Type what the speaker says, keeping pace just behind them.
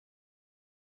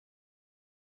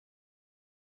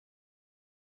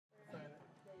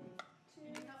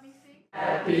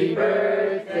Happy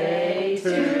birthday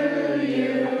to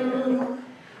you.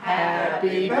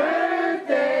 Happy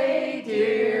birthday,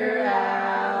 dear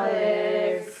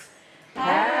Alex.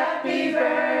 Happy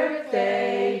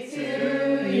birthday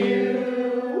to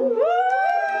you.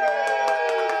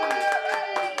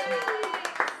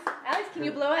 Alex, can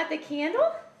you blow out the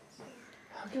candle?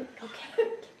 Okay, can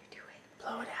you do it?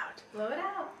 Blow it out. Blow it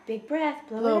out. Big breath,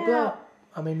 blow it out.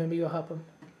 I mean, maybe you'll help him.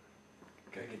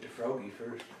 Gotta get the froggy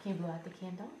first. Can you blow out the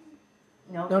candle?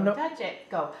 No, No, don't no. touch it.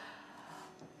 Go.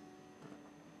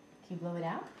 Can you blow it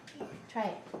out? Try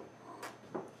it.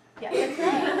 Yeah, that's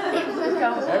right.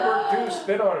 Go. That worked too.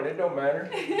 Spit on it. It don't matter.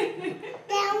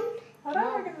 Down. Hold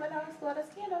on, we're gonna let Alex blow out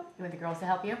his candle. You want the girls to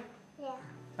help you? Yeah.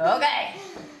 Okay.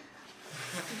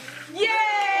 Yay!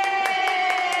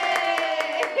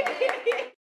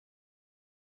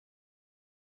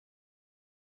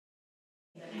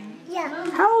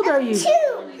 Yeah. How old are you? 2.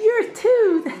 You're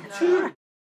 2. That's right.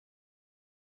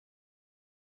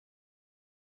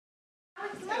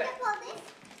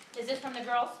 Is this from the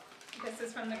girls? This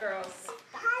is from the girls.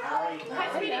 Hi,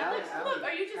 sweetie. Look,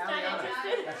 are you just not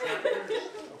interested? That's not good.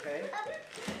 Okay.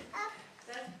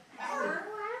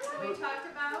 We talked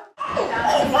about.